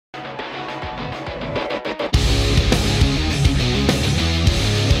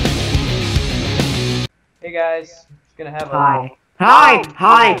Hey guys, just gonna have a Hi. Hi!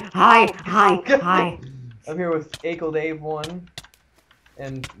 Hi! Hi! Hi! Hi! I'm here with Akel Dave 1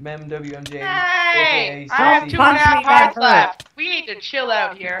 and memwmj, Hey! aka I have sexy, 2.5 hearts left. We need to chill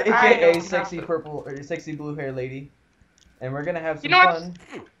out here. aka sexy purple or sexy blue hair lady, and we're gonna have some fun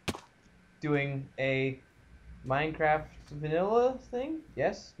doing a Minecraft vanilla thing.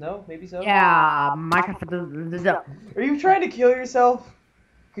 Yes? No? Maybe so. Yeah, Minecraft. Are you trying to kill yourself?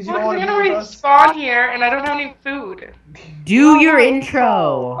 Because you don't want to be with us? Spawn here and I don't have any food. Do your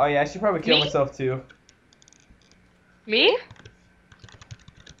intro. Oh yeah, I should probably kill myself too. Me?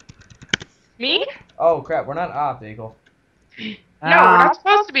 Me? Oh crap, we're not opt, Akel. No, we're not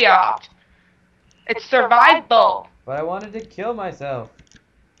supposed to be opt. It's survival. But I wanted to kill myself.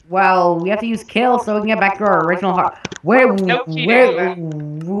 Well, we have to use kill so we can get back to our original heart. Where do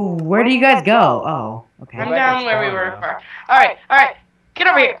you guys go? Oh, okay. I'm down where we were before. Alright. Get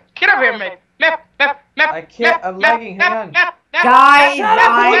over here. Get over here, mate. Map. I can't, I'm lagging, hang on. Guys,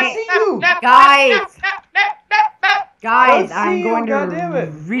 Guys, I'm going to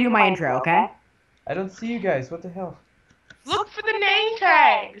redo my intro, okay? I don't see you guys, what the hell? Look for the name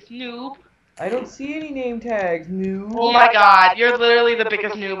tags, noob. I don't see any name tags, noob. Oh my god, you're literally the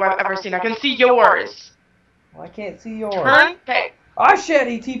biggest noob I've ever seen. I can see yours. Well, I can't see yours. Turn page. Oh shit,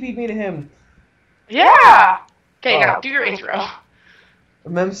 he TP'd me to him. Yeah. Okay, now do your intro.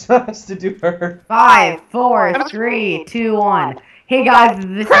 Mem has to do her. 5, 4, 3, 2, 1. Hey guys,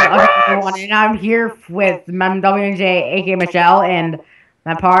 this is everyone, and I'm here with memwmj, aka Michelle, and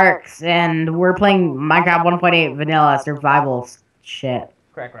Matt Parks, and we're playing Minecraft 1.8 vanilla survival shit.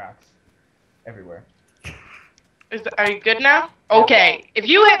 Crack rocks. Everywhere. Are you good now? Okay. If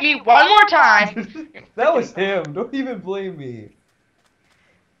you hit me one more time. That was him. Don't even blame me.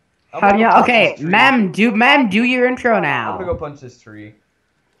 Okay, Mem, do your intro now. I'm gonna go punch this tree.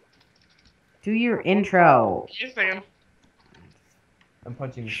 Do your intro. You're saying. I'm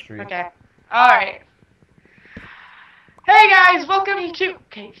punching this tree. Okay. Alright. Hey guys, welcome to...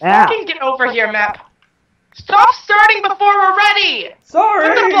 Okay, fucking get over here, Map. Stop starting before we're ready! Sorry!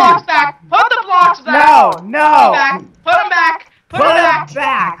 Put the blocks back! Put the blocks back! No! Put them back! Put them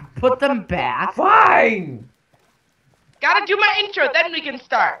back! Put them back! Fine! Gotta do my intro, then we can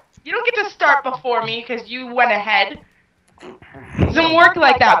start. You don't get to start before me because you went ahead. Doesn't work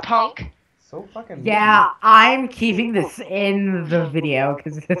like that, punk. So fucking yeah, I'm keeping this in the video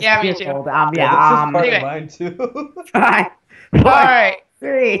because it's me too. Mine too. Fine. Alright.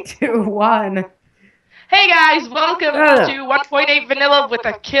 3, 2, 1. Hey guys, welcome to 1.8 vanilla with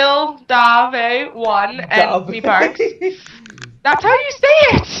a kill Dave 1 and me Parks. That's how you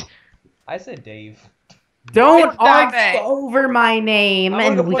say it. I said Dave. Don't argue over my name.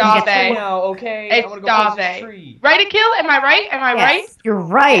 And we can get now, okay? It's Dave. Right to kill? Am I right? Am I right? You're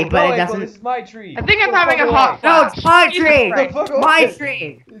right, but no, it doesn't. This is my tree. I think I'm having a hot flash. No, it's my tree. My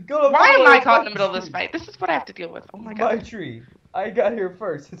tree. Why am I caught in the middle of this fight? This is what I have to deal with. Oh my god. My tree. I got here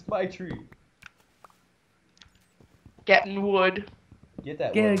first. It's my tree. Getting wood. Get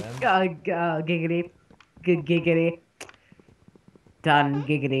that wood, man. Giggity. Giggity. Done,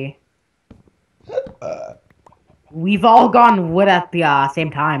 giggity. We've all gone wood at the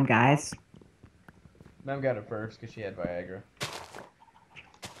same time, guys. Mem got it first because she had Viagra.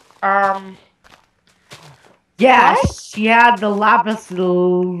 Yeah, she had the lapis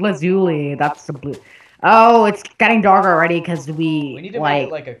lazuli. That's the blue. Oh, it's getting dark already because we need to make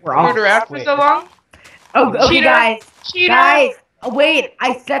it like a we're all around for so long. Oh, okay, Cheater. Guys. Oh, wait,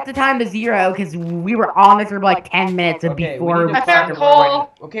 I set the time to 0 because we were on this for like 10 minutes before. I found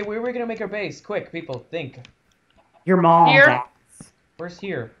coal. Okay, where are we gonna make our base? Quick, people, think. Your mom's ass. Where's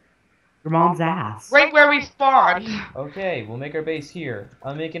here? Your mom's ass. Right where we spawned. Okay, we'll make our base here.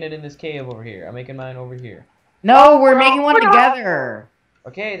 I'm making it in this cave over here. I'm making mine over here. No, we're making one together.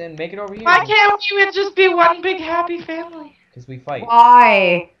 Okay, then make it over here. Why can't we just be one big happy family? Because we fight.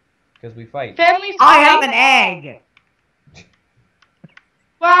 Why? Because we fight. Families I have an egg.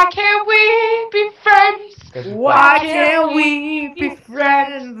 Why can't we be friends? Why can't we be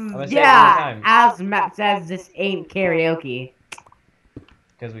friends? Yeah, as Matt says, this ain't karaoke.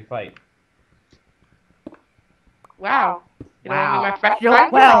 Because we fight. Wow.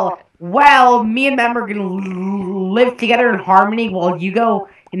 Wow. Well, me and Mem are gonna live together in harmony while you go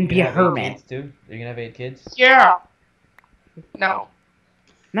and be a hermit. Kids too? You're gonna have 8 kids? Yeah. No.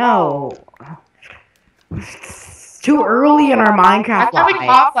 No. It's too early in our Minecraft life. I'm having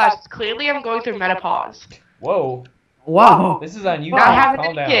hot flashes. Clearly, I'm going through menopause. Whoa. Whoa. This is on YouTube. Not having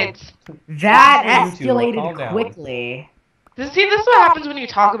Calm down. kids. That escalated quickly. See, this is what happens when you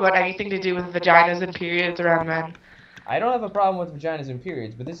talk about anything to do with vaginas and periods around men. I don't have a problem with vaginas and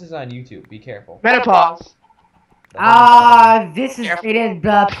periods, but this is on YouTube. Be careful. Menopause. This is rated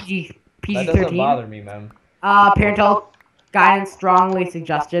PG-13. That doesn't bother me, man. Parental guidance strongly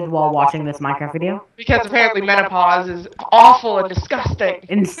suggested while watching this Minecraft video. Because apparently menopause is awful and disgusting.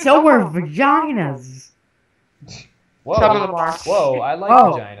 And so are vaginas. Whoa. Some of them are. Whoa, I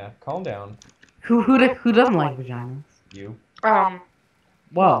like vagina. Calm down. Who doesn't like vaginas? You.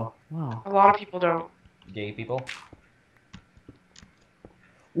 Whoa. A lot of people don't. Gay people.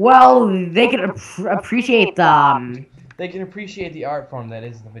 Well, they can appreciate They can appreciate the art form that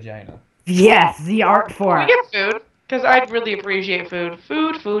is the vagina. Yes, the art form. Can we get food? Because I'd really appreciate food.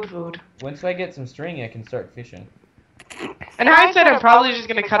 Food. Once I get some string, I can start fishing. In hindsight, I'm probably just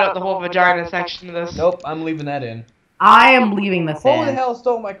gonna cut out the whole vagina section of this. Nope, I'm leaving that in. I am leaving this in. Who the hell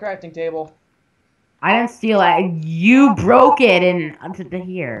stole my crafting table? I didn't steal it. You broke it into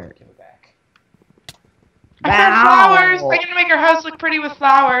here. Give it back. I found flowers! I'm gonna make our house look pretty with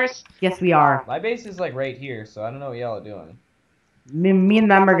flowers. Yes, we are. My base is like right here, so I don't know what y'all are doing. Me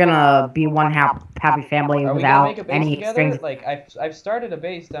and them are gonna be one happy family Are we gonna without make a base any together? strings. Like, I've started a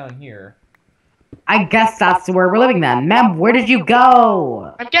base down here. I guess that's where we're living then. Mem, where did you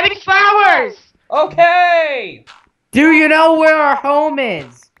go? I'm getting flowers! Okay! Do you know where our home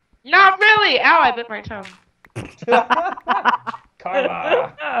is? Not really! Ow, I bit my tongue.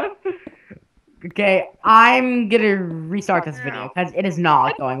 Karma! Okay, I'm gonna restart this video because it is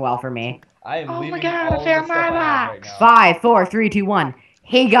not going well for me. I am leaving my God, all I found the stuff my I have box. right now. 5, 4, 3, 2, 1.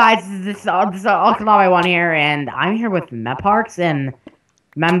 Hey guys, this is Okanawa1 here, and I'm here with Parks and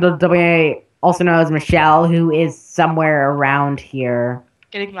memwmj, also known as Michelle, who is somewhere around here.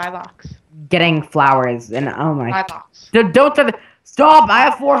 Getting lilacs. Getting flowers, and oh my... Lilacs. Don't stop! I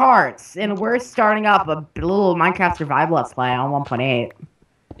have 4 hearts, and we're starting up a little Minecraft survival let's play on 1.8.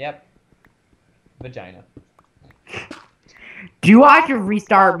 Yep. Vagina. Do I have to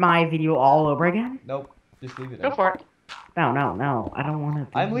restart my video all over again? Nope. Just leave it Go in. for it. No. I don't want to.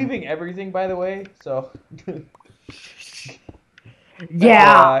 I'm leaving everything, by the way, so...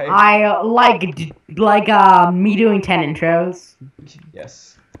 Yeah, Bye. I like me doing 10 intros.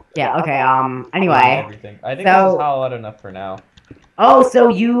 Yes. Yeah, okay, anyway. Everything. I think So- this is hollow enough for now. Oh, so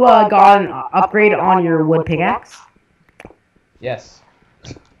you got an upgrade on your wood pickaxe? Yes.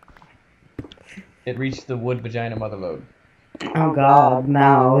 It reached the wood vagina motherload. Oh god,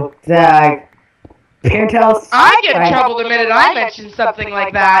 no. Parental... I get in trouble the minute I mention something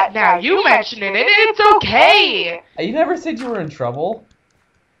like that. Now you mention it, and it's okay. You never said you were in trouble.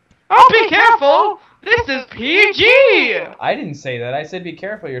 Oh, be careful. This is PG. I didn't say that. I said be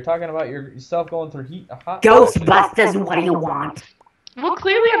careful. You're talking about yourself going through hot... Ghostbusters, what do you want? Well,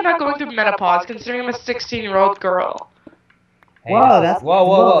 clearly I'm not going through menopause, considering I'm a 16-year-old girl. Hey, Whoa, that's...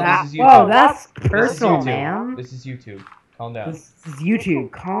 Whoa, this is YouTube. Whoa, that's This is personal, YouTube. man. This is YouTube. Calm down. This is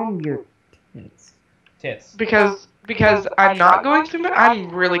YouTube. Calm your tits. Tits. Because I'm not going through I'm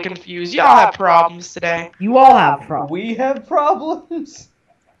really confused. Y'all have problems today. You all have problems. We have problems.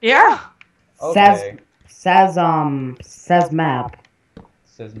 Yeah. Okay. Says map.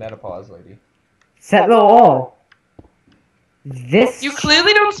 Says menopause lady. This... You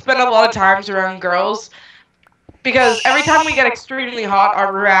clearly don't spend a lot of times around girls. Because every time we get extremely hot,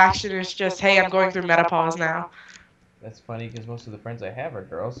 our reaction is just, hey, I'm going through menopause now. That's funny because most of the friends I have are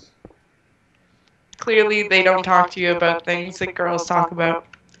girls. Clearly, they don't talk to you about things that girls talk about.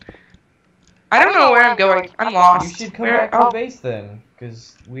 I don't know where I'm going. I'm lost. You should come back to the base then,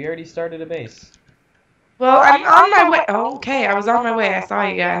 because we already started a base. Well, I'm on my way. Oh, okay, I was on my way. I saw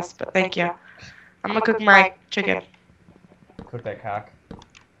you guys, but thank you. I'm gonna cook my chicken. Cook that cock.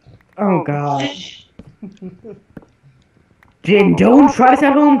 Oh god. Don't try this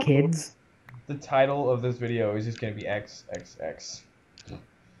at home, kids. The title of this video is just gonna be XXX.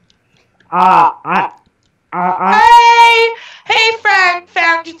 Hey, friend,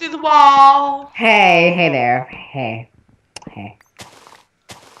 found you through the wall. Hey there. Hey.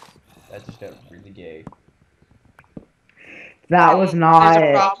 That just got really gay. That was not...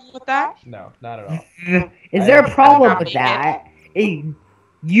 There's a problem with that? No, not at all. Is there a problem with that? You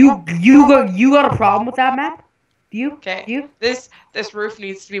got a problem with that map? You? Okay. You? This roof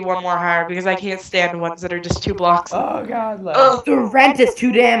needs to be one more higher because I can't stand ones that are just 2 blocks. Oh god, Ugh. The rent is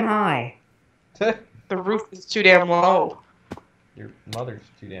too damn high. The roof is too damn low. Your mother's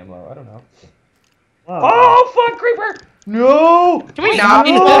too damn low. I don't know. Whoa. Oh fuck, creeper! No! Can we not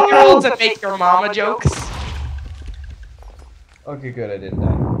be 12-year-olds and make your mama jokes? Okay, good. I didn't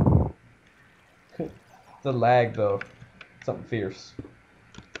die. The lag though, something fierce.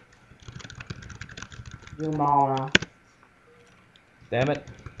 Your mama. Damn it.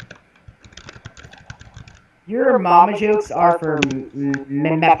 Your mama jokes are for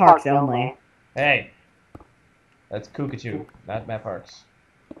Met Parks only. Hey. That's Kukachu, not Matt Parks.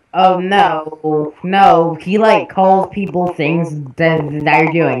 Oh no, he like calls people things that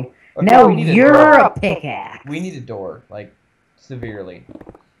you're doing. Okay, no, we you're a pickaxe. We need a door, like, severely.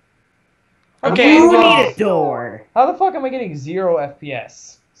 Okay, you well, need a door. How the fuck am I getting 0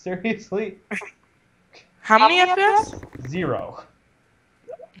 FPS? Seriously? How many FPS? 0.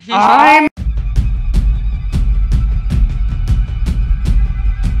 I'm